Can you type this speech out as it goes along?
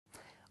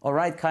All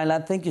right,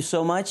 Kayla, thank you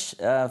so much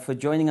for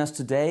joining us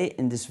today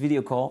in this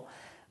video call.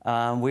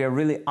 We are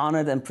really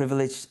honored and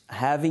privileged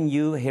having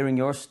you, hearing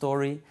your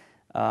story.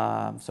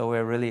 So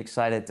we're really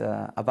excited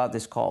about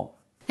this call.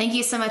 Thank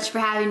you so much for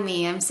having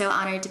me. I'm so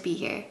honored to be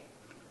here.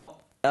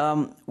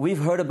 We've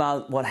heard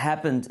about what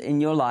happened in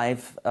your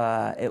life.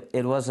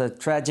 It was a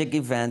tragic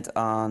event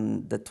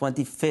on the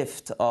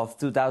 25th of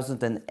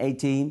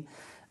 2018,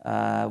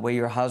 where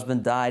your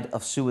husband died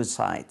of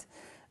suicide.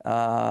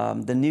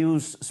 The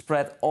news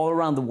spread all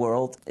around the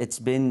world. It's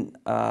been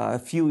a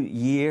few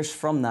years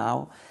from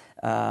now,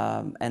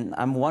 and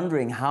I'm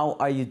wondering, how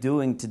are you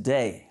doing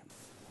today?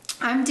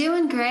 I'm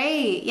doing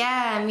great.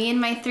 Yeah, me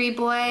and my 3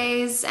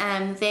 boys,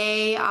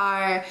 they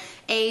are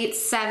 8,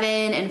 7,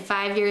 and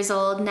 5 years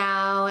old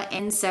now,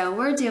 and so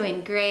we're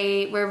doing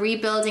great. We're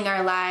rebuilding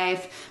our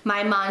life.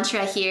 My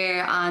mantra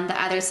here on the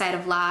other side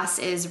of loss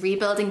is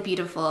rebuilding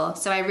beautiful.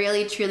 So I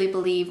really truly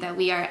believe that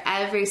we are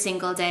every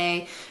single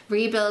day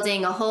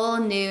rebuilding a whole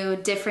new,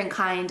 different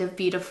kind of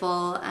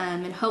beautiful,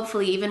 and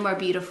hopefully even more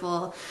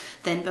beautiful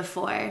than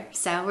before.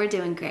 So we're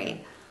doing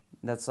great.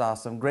 That's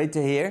awesome. Great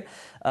to hear.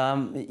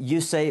 You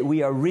say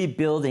we are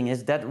rebuilding.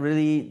 Is that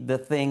really the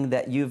thing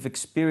that you've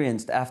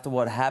experienced after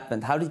what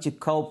happened? How did you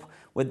cope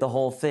with the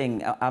whole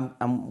thing?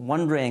 I'm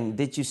wondering,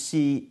 did you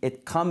see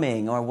it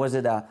coming, or was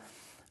it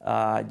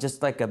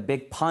just like a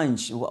big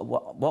punch?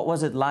 What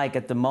was it like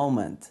at the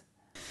moment?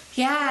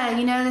 Yeah,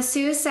 you know, the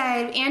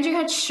suicide, Andrew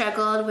had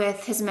struggled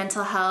with his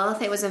mental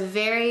health. It was a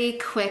very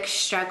quick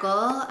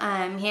struggle.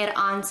 He had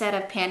onset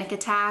of panic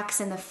attacks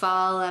in the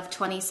fall of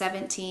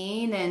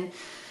 2017, and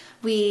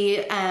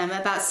we,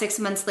 about 6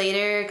 months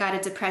later, got a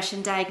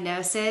depression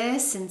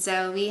diagnosis. And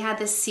so we had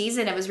this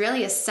season, it was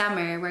really a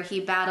summer, where he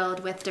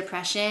battled with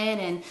depression,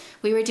 and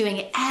we were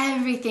doing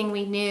everything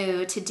we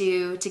knew to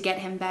do to get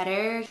him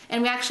better.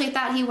 And we actually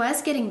thought he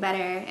was getting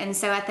better. And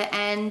so at the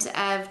end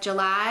of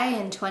July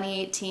in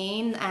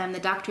 2018, the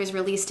doctors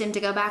released him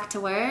to go back to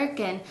work,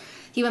 and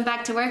he went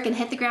back to work and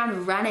hit the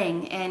ground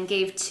running and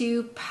gave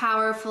 2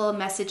 powerful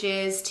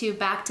messages, 2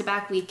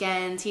 back-to-back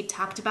weekends. He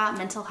talked about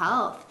mental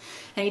health,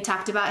 and he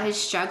talked about his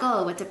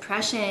struggle with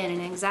depression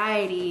and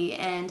anxiety,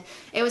 and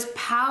it was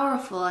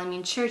powerful. I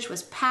mean, church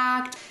was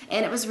packed,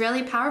 and it was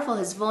really powerful.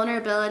 His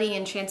vulnerability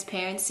and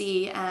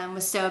transparency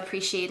was so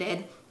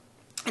appreciated.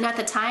 And at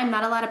the time,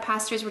 not a lot of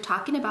pastors were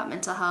talking about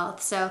mental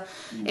health, so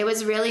it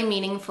was really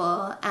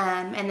meaningful.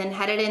 And then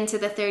headed into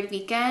the 3rd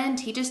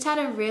weekend, he just had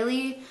a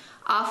really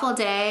awful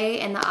day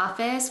in the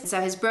office.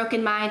 So his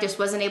broken mind just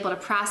wasn't able to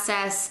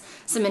process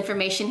some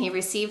information he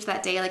received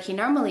that day like he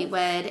normally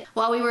would.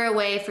 While we were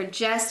away for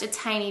just a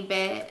tiny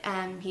bit,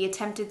 he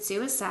attempted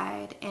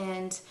suicide.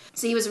 And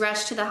so he was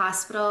rushed to the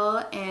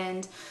hospital,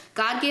 and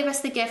God gave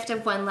us the gift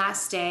of one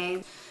last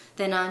day.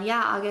 Then on,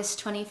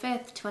 August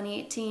 25th,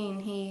 2018,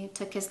 he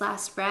took his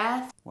last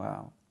breath.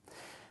 Wow.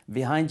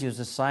 Behind you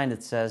is a sign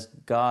that says,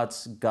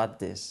 God's got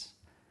this.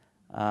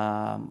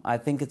 I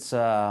think it's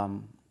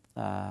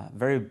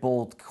very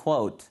bold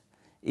quote,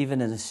 even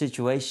in a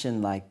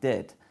situation like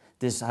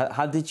this.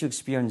 How did you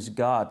experience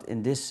God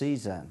in this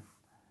season?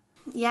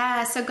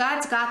 Yeah, so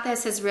God's got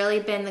this has really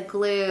been the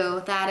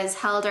glue that has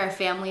held our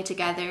family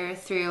together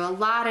through a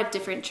lot of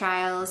different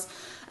trials.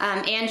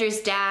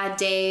 Andrew's dad,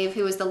 Dave,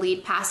 who was the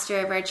lead pastor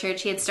of our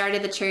church, he had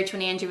started the church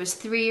when Andrew was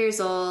 3 years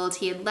old.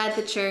 He had led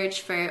the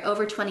church for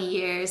over 20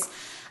 years.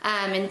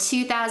 In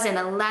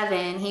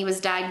 2011, he was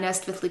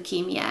diagnosed with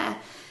leukemia.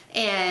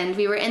 And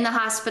we were in the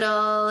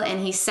hospital, and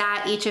he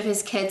sat each of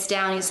his kids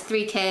down. He has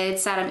 3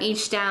 kids, sat them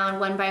each down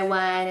one by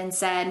one and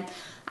said,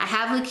 I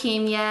have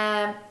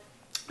leukemia.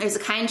 There's a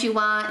kind you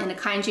want and a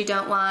kind you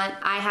don't want.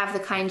 I have the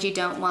kind you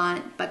don't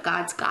want, but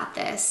God's got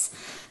this.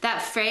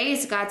 That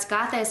phrase, God's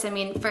got this, I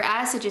mean, for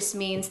us, it just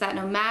means that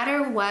no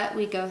matter what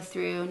we go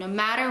through, no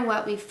matter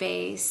what we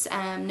face,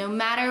 no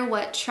matter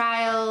what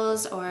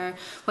trials or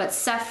what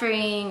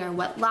suffering or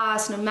what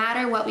loss, no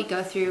matter what we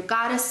go through,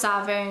 God is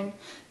sovereign.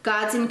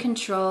 God's in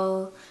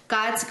control.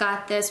 God's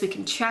got this. We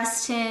can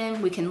trust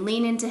him. We can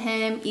lean into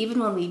him even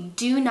when we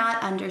do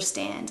not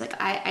understand. Like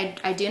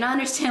I do not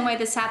understand why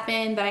this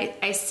happened, but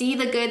I see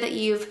the good that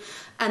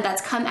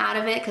that's come out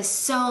of it, because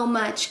so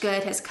much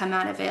good has come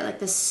out of it. Like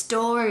the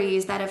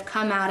stories that have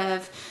come out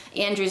of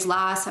Andrew's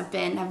loss have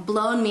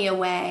blown me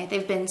away.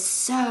 They've been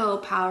so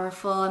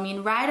powerful. I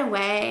mean, right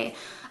away,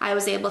 I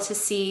was able to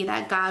see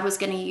that God was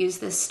going to use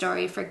this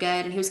story for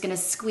good, and he was going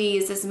to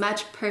squeeze as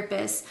much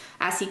purpose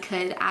as he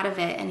could out of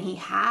it, and he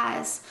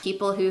has.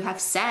 People who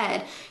have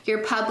said,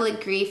 your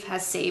public grief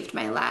has saved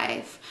my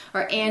life,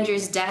 or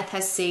Andrew's death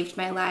has saved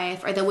my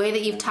life, or the way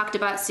that you've talked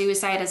about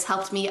suicide has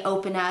helped me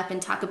open up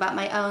and talk about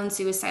my own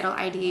suicidal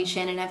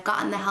ideation, and I've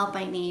gotten the help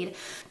I need.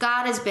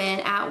 God has been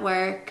at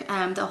work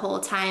the whole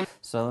time.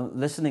 So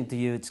listening to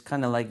you, it's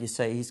kind of like you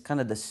say, he's kind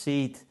of the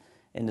seed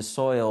in the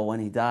soil when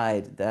he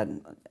died that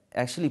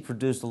actually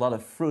produced a lot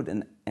of fruit,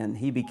 and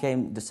he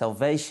became the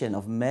salvation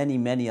of many,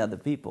 many other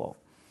people.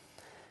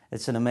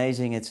 It's an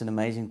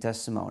amazing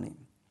testimony.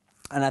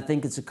 And I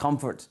think it's a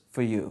comfort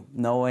for you,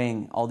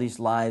 knowing all these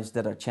lives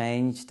that are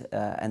changed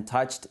and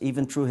touched,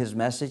 even through his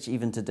message,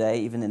 even today,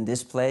 even in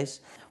this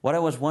place. What I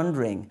was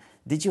wondering,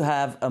 did you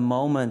have a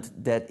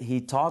moment that he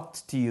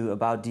talked to you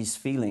about these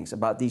feelings,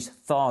 about these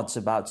thoughts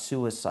about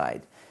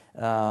suicide?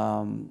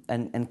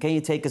 And can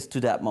you take us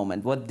to that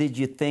moment? What did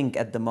you think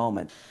at the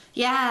moment?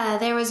 Yeah,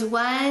 there was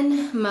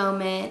one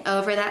moment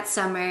over that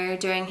summer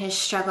during his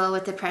struggle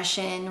with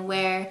depression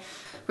where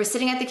we're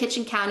sitting at the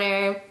kitchen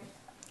counter.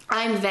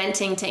 I'm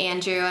venting to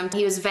Andrew, and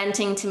he was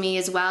venting to me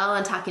as well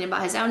and talking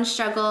about his own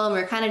struggle, and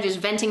we're kind of just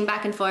venting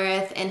back and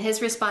forth. And his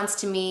response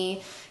to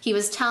me, he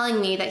was telling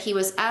me that he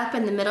was up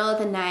in the middle of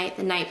the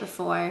night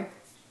before,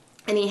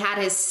 and he had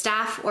his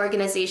staff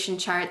organization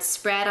charts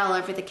spread all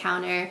over the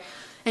counter,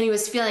 and he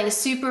was feeling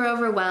super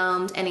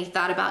overwhelmed, and he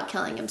thought about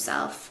killing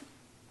himself.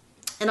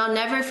 And I'll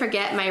never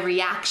forget my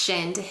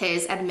reaction to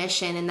his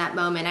admission in that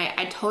moment.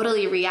 I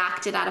totally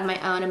reacted out of my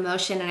own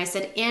emotion, and I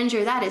said,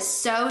 Andrew, that is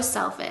so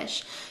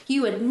selfish.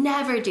 You would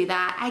never do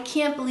that. I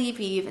can't believe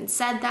you even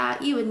said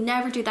that. You would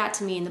never do that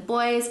to me and the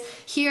boys.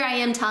 Here I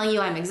am telling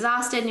you I'm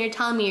exhausted, and you're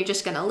telling me you're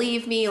just gonna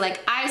leave me. Like,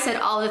 I said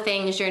all the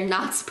things you're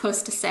not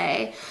supposed to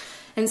say.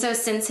 And so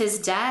since his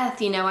death,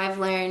 I've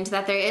learned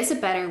that there is a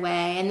better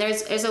way, and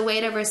there's a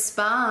way to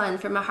respond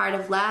from a heart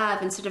of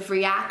love instead of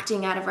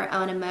reacting out of our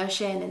own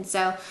emotion. And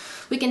so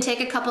we can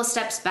take a couple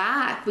steps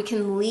back, we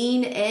can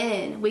lean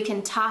in, we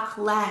can talk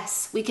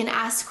less, we can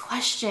ask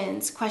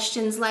questions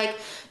like,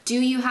 do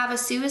you have a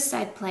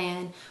suicide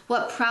plan?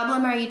 What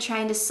problem are you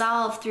trying to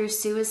solve through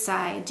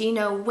suicide? Do you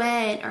know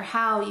when or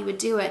how you would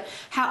do it?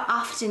 How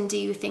often do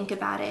you think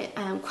about it?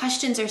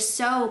 Questions are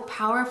so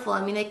powerful.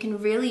 I mean, they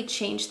can really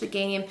change the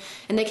game,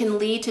 and they can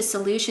lead to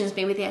solutions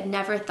maybe they had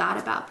never thought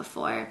about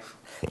before.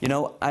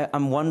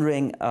 I'm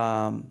wondering,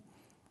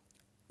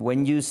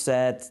 when you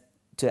said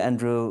to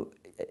Andrew,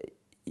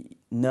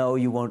 no,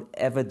 you won't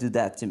ever do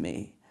that to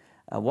me,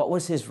 what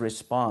was his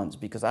response?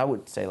 Because I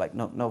would say, like,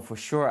 no, for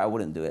sure I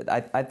wouldn't do it.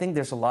 I think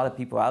there's a lot of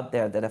people out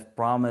there that have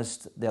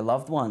promised their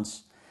loved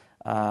ones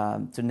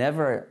to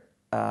never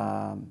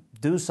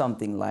do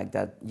something like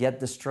that, yet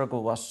the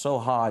struggle was so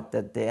hard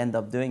that they end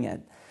up doing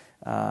it.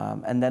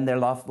 And then their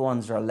loved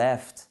ones are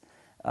left,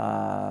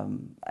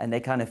 and they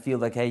kind of feel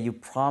like, hey, you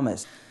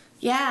promised.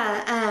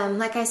 Yeah,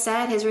 like I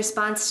said, his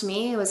response to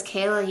me was,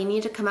 Kayla, you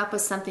need to come up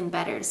with something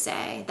better to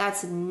say.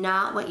 That's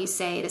not what you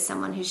say to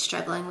someone who's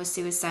struggling with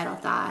suicidal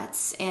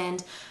thoughts.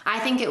 And I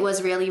think it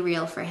was really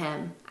real for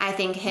him. I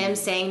think him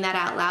saying that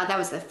out loud, that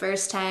was the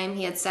first time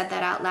he had said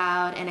that out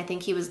loud. And I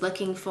think he was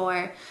looking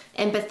for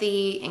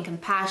empathy and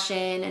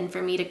compassion, and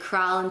for me to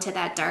crawl into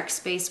that dark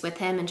space with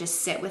him and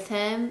just sit with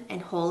him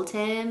and hold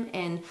him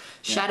and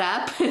shut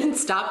up and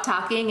stop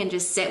talking and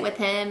just sit with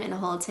him and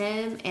hold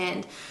him.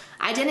 And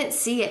I didn't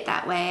see it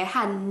that way. I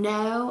had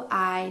no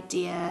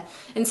idea.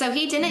 And so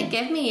he didn't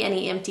give me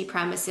any empty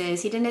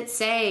promises. He didn't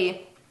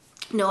say,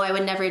 no, I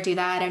would never do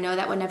that. I know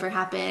that would never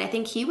happen. I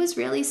think he was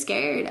really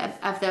scared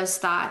of those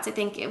thoughts. I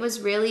think it was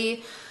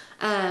really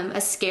a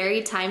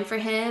scary time for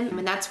him.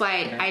 And that's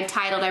why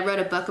I wrote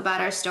a book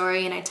about our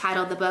story, and I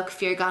titled the book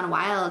Fear Gone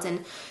Wild.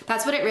 And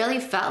that's what it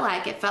really felt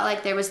like. It felt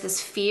like there was this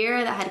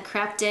fear that had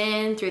crept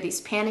in through these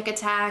panic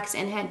attacks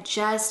and had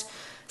just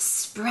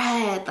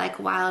spread like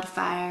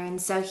wildfire. And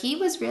so he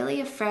was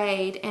really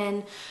afraid,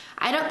 and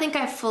I don't think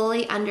I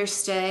fully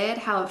understood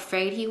how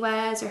afraid he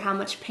was or how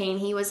much pain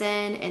he was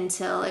in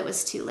until it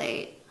was too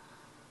late.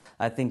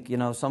 I think,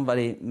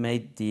 somebody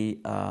made the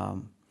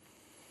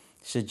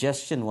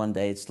suggestion one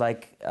day. It's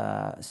like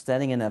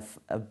standing in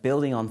a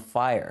building on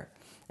fire,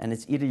 and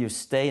it's either you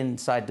stay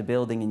inside the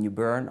building and you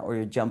burn, or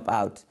you jump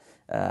out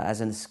as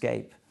an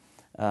escape.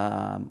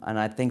 And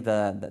I think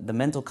the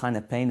mental kind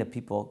of pain that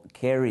people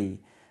carry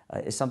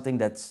is something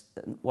that's,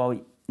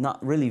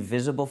 not really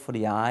visible for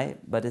the eye,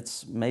 but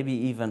it's maybe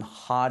even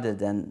harder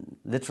than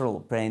literal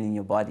pain in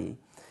your body.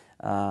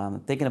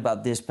 Thinking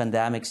about this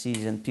pandemic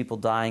season, people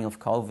dying of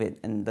COVID,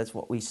 and that's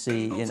what we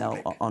see,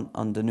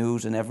 on the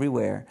news and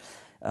everywhere.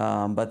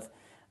 But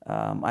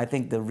I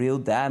think the real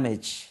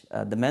damage,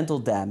 the mental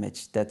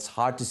damage that's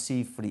hard to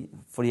see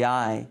for the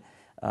eye,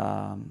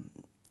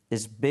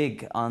 is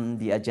big on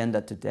the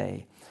agenda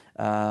today.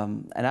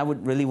 And I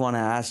would really want to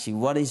ask you,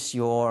 what is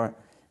your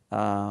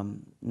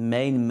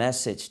main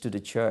message to the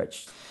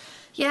church?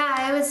 Yeah,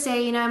 I would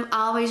say, I'm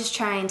always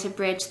trying to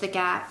bridge the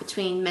gap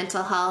between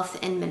mental health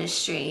and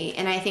ministry.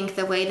 And I think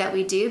the way that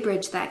we do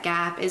bridge that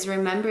gap is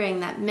remembering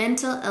that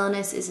mental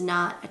illness is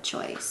not a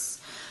choice.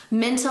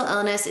 Mental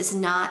illness is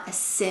not a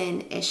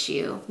sin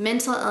issue.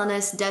 Mental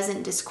illness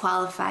doesn't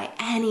disqualify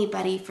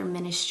anybody from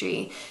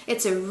ministry.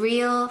 It's a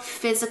real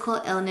physical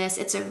illness.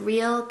 It's a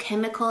real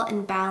chemical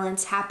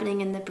imbalance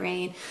happening in the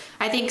brain.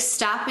 I think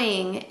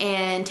stopping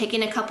and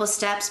taking a couple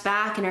steps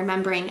back and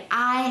remembering,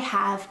 I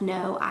have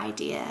no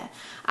idea.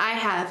 I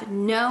have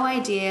no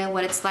idea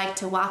what it's like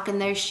to walk in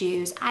their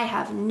shoes. I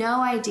have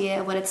no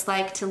idea what it's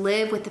like to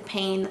live with the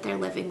pain that they're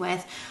living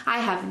with. I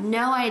have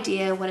no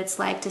idea what it's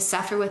like to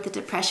suffer with the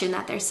depression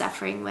that they're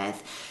suffering with.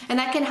 And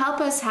that can help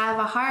us have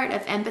a heart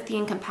of empathy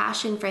and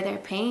compassion for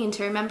their pain,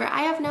 to remember,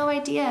 I have no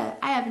idea.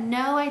 I have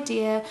no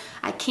idea.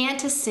 I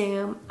can't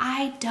assume.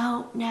 I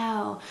don't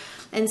know.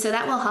 And so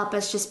that will help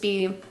us just be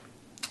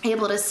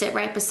able to sit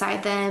right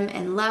beside them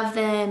and love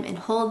them and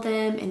hold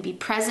them and be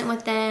present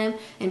with them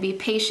and be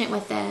patient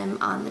with them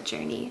on the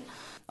journey.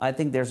 I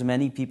think there's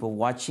many people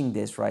watching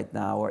this right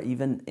now, or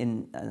even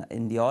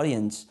in the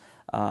audience,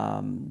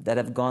 that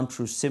have gone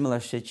through similar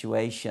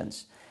situations.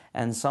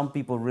 And some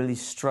people really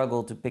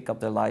struggle to pick up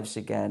their lives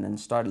again and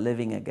start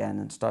living again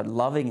and start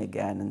loving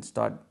again and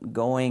start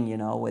going, you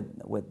know,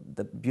 with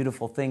the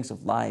beautiful things of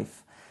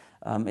life.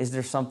 Is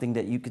there something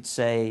that you could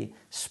say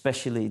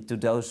especially to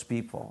those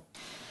people?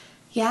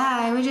 Yeah,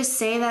 I would just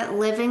say that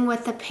living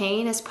with the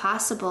pain is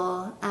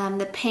possible.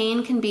 The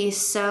pain can be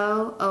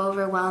so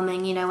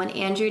overwhelming. You know, when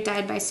Andrew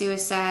died by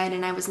suicide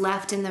and I was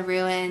left in the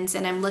ruins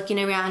and I'm looking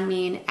around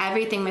me and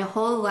everything, my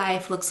whole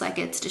life looks like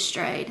it's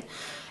destroyed.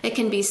 It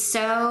can be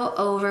so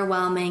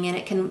overwhelming, and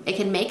it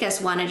can make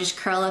us want to just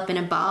curl up in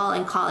a ball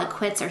and call it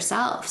quits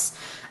ourselves.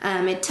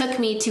 It took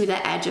me to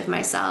the edge of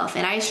myself,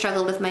 and I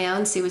struggled with my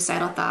own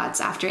suicidal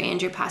thoughts after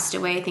Andrew passed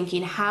away,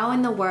 thinking, how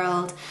in the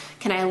world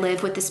can I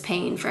live with this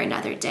pain for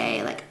another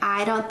day? Like,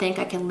 I don't think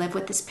I can live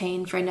with this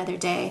pain for another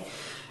day.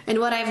 And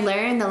what I've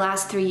learned the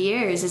last 3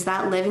 years is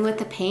that living with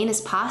the pain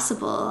is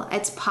possible.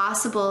 It's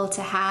possible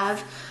to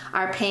have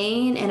our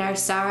pain and our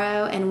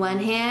sorrow in one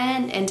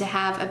hand, and to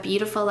have a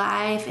beautiful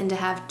life, and to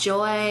have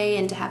joy,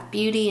 and to have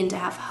beauty, and to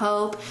have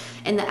hope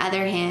in the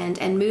other hand.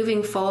 And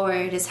moving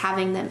forward is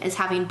having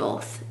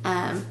both.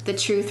 The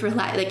truth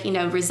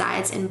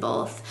resides in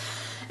both.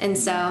 And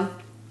so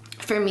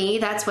for me,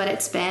 that's what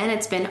it's been.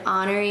 It's been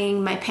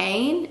honoring my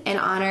pain and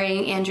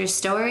honoring Andrew's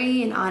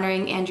story and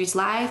honoring Andrew's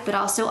life, but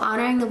also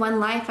honoring the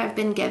one life I've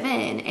been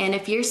given. And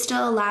if you're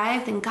still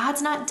alive, then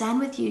God's not done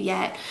with you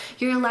yet.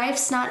 Your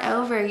life's not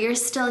over. You're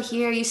still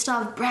here. You still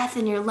have breath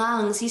in your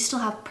lungs. You still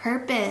have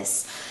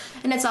purpose.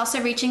 And it's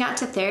also reaching out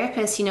to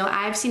therapists. You know,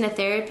 I've seen a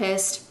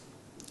therapist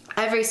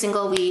every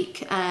single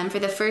week. For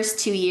the first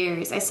 2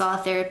 years, I saw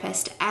a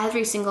therapist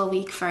every single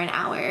week for an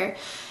hour,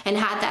 and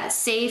had that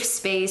safe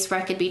space where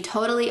I could be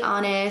totally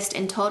honest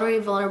and totally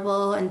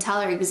vulnerable and tell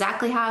her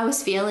exactly how I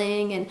was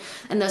feeling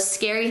and those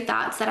scary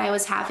thoughts that I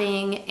was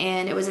having.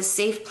 And it was a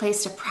safe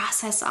place to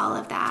process all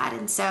of that.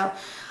 And so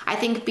I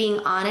think being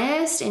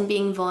honest and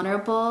being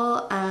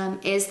vulnerable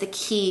is the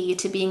key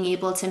to being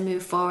able to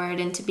move forward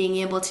and to being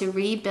able to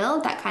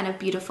rebuild that kind of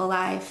beautiful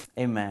life.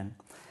 Amen.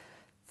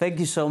 Thank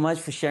you so much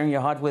for sharing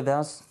your heart with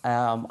us.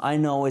 I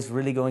know it's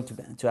really going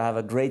to have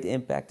a great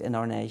impact in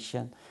our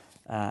nation.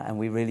 And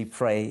we really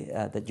pray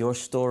that your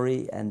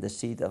story and the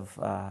seed of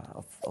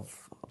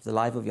the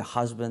life of your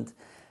husband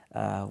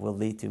will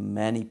lead to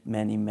many,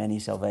 many, many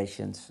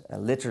salvations,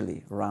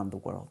 literally around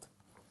the world.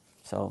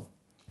 So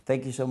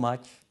thank you so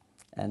much,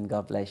 and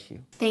God bless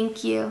you.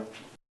 Thank you.